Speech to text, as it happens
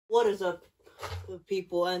What is up,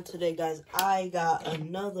 people? And today, guys, I got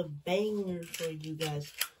another banger for you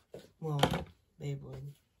guys. Well,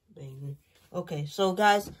 Beyblade banger. Okay, so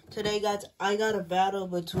guys, today, guys, I got a battle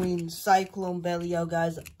between Cyclone Belyfere,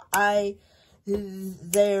 guys.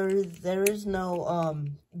 There is no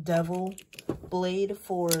Devil Blade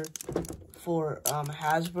for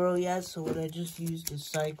Hasbro yet, so what I just used is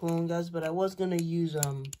Cyclone, guys. But I was gonna use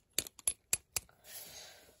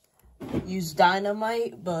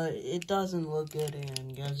Dynamite, but it doesn't look good,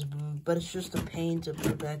 and guys, but it's just a pain to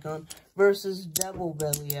put back on. Versus Devil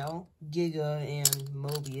Belial, Giga, and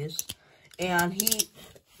Mobius, and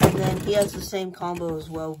then he has the same combo as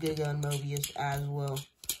well, Giga and Mobius as well.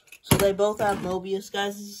 So they both have Mobius,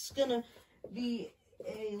 guys. It's gonna be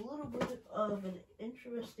a little bit of an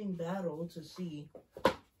interesting battle to see,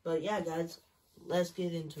 but yeah, guys, let's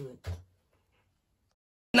get into it.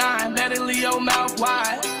 Let it leave your mouth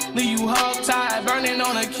wide, leave you hog tied, burning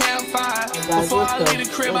on a campfire. Before I leave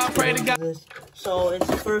the crib, I pray to God. So it's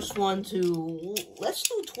the first one to, let's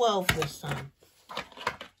do 12 this time.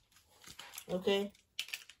 Okay?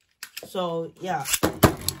 So, yeah. Oh,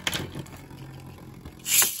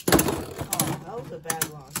 that was a bad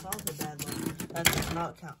loss. That does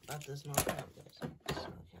not count. That does not count, guys.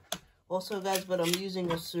 Also, guys, but I'm using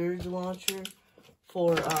a surge launcher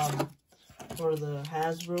for the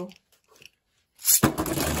Hasbro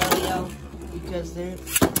because they're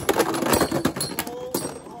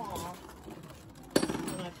off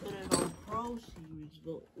when I put it on Pro Series,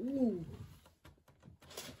 but ooh,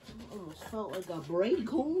 I almost felt like a break,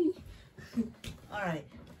 homie. Alright,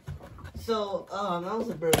 so that was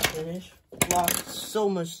a burst finish. Lost so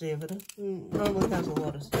much stamina. Normally has a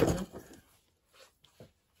lot of stamina,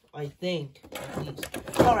 I think, at least.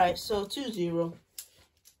 Alright, so 2-0.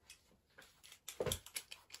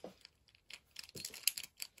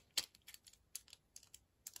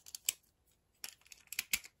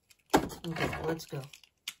 Okay, let's go.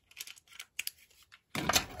 Oh,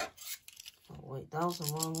 wait, that was a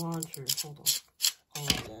wrong launcher. Hold on,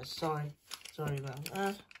 guys. Sorry about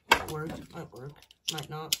that. Might work, might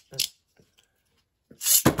not, but...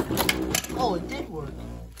 Oh, it did work.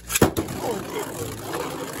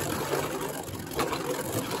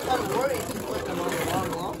 I'm worried if you put them on the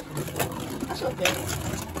wrong launcher. That's okay.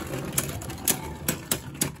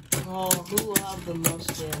 Oh, who will have the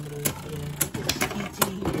most stamina? It's PT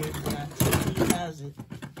here. Yeah, PT has it.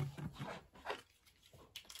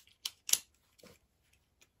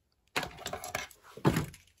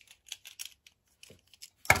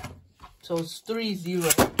 So it's 3-0.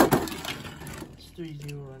 It's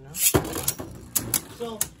 3-0 right now.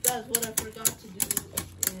 So, guys, what I forgot to do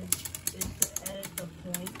is to edit the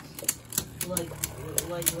points, like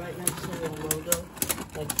right next to the logo.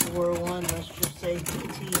 Like 4-1, let's just say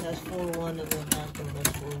PT has 4-1 and then Hasbro has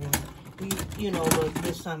 4-1. You know, but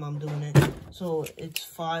this time I'm doing it. So it's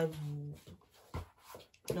 4-1.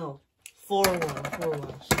 So,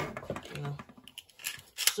 you know.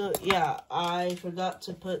 So yeah, I forgot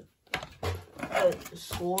to put a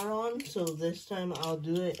score on, so this time I'll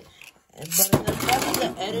do it. But then probably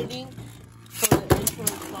the editing for the intro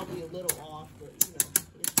is probably a little off, but you know.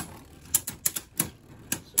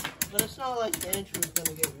 But it's not like the intro is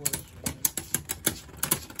gonna get worse.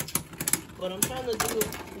 But I'm trying to do it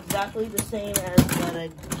exactly the same as that I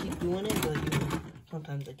keep doing it, but you know,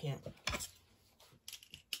 sometimes I can't.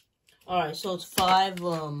 Alright, so it's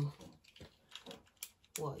 5-1.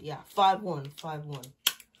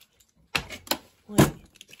 Wait.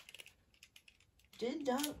 Did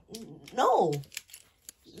that? No!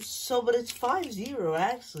 So, but it's 5-0,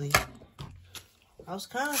 actually. I was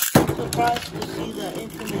kind of surprised to see the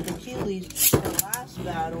Infinite Achilles in the last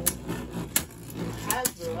battle.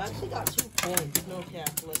 Hasbro actually got 2 points, no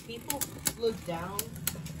cap. Like, people look down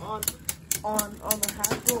on the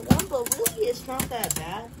Hasbro one, but really it's not that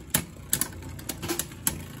bad.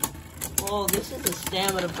 Oh, this is a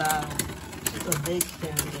stamina battle. This is a big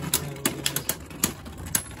stamina battle, guys.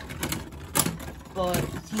 But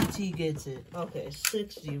TT gets it. Okay,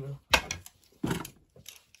 6-0.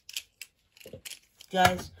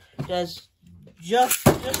 Guys, just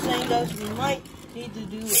saying, guys, we might need to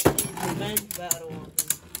do a revenge battle on him.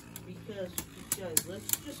 Because, guys, let's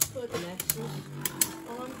just put Nexus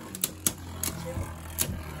on. Yeah,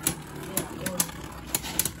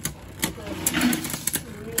 okay, guys.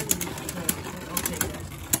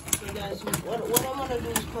 So, guys, what I'm gonna do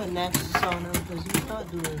is put Nexus on him, because he's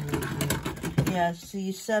not doing really good. Yeah,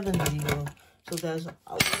 see, 7-0. So, guys, what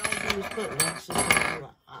I'll do is put Nexus on him.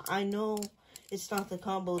 I know it's not the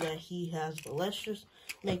combo that he has, but let's just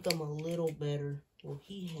make him a little better. Well,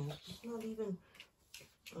 he has. It's not even...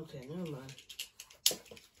 Okay, never mind.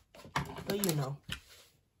 but you know.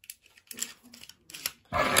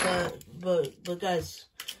 But guys,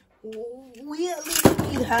 we at least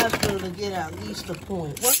need Hasbro to get at least a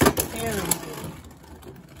point. What's the parenting?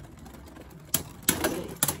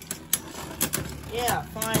 Yeah,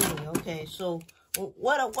 finally. Okay, so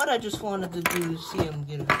what I just wanted to do is see him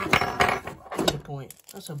get a point.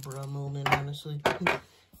 That's a bruh moment, honestly.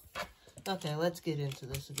 Okay, let's get into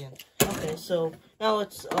this again. Okay, so now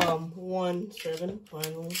it's 1-7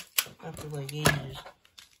 finally after like ages.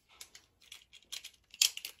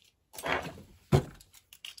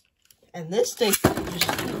 And this thing just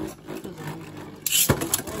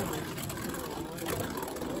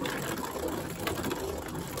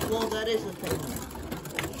well, that is the thing.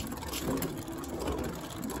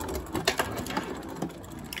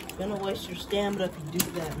 You're gonna waste your stamina if you do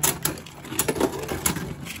that, man.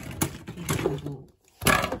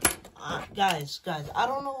 Guys, I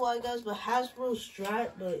don't know why, guys, but Hasbro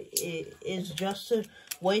strat, but it is just to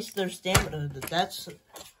waste their stamina. That's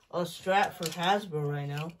a strat for Hasbro right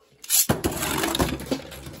now.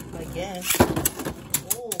 I guess.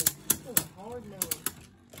 Oh, this is hard now.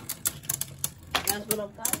 Guys, but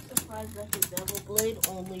I'm kind of surprised that the Devil Blade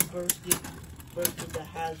only bursted the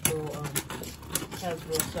Hasbro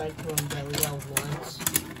Cyclone Belial once.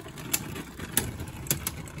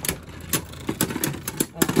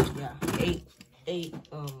 Yeah, 8-2.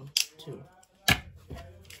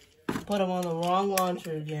 Put him on the wrong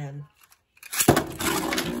launcher again.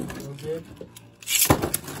 Real good.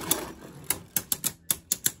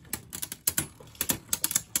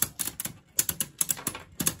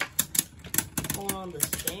 Going on the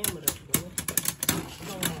stamina, bro.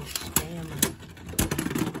 Going on stamina.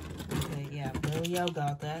 Okay, yeah, Belial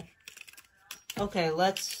got that. Okay,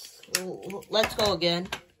 let's go again.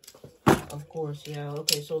 Of course, yeah.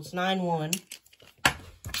 Okay, so it's 9-1.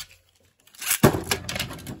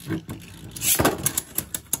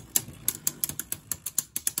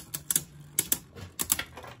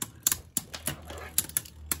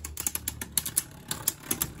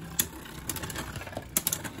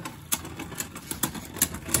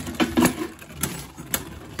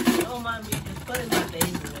 Don't mind me, just put in my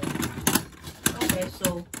favorite. Okay,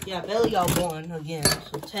 so yeah, Belial won again.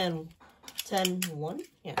 So 10-1?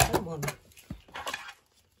 Yeah, 10-1.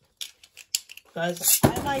 Guys,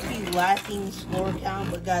 I might be lacking score count,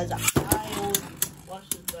 but guys, I always watch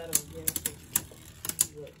this battle again.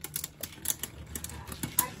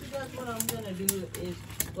 Actually, guys, what I'm gonna do is,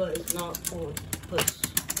 but it's not points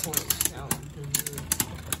count, because,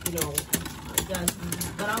 you know, guys,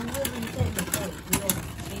 but I'm literally saying the points. We don't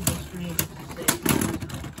need the stream to say.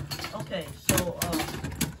 Okay, so,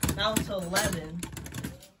 now it's 11.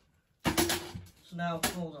 So now,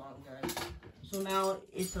 hold on, guys. So now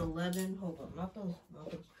it's 11. Hold on, not those.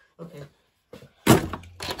 Okay.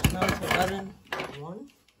 Now it's 11-1.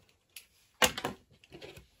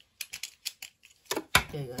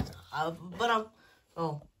 Okay, guys. But I'm.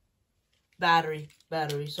 Oh, battery.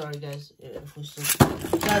 Sorry, guys. If we still,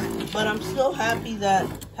 guys, but I'm still happy that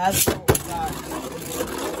Hasbro got.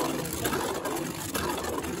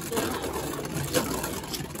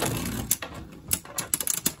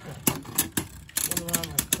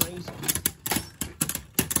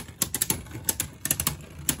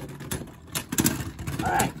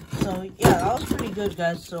 Alright, so yeah, that was pretty good,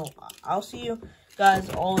 guys. So I'll see you guys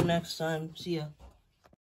all next time. See ya.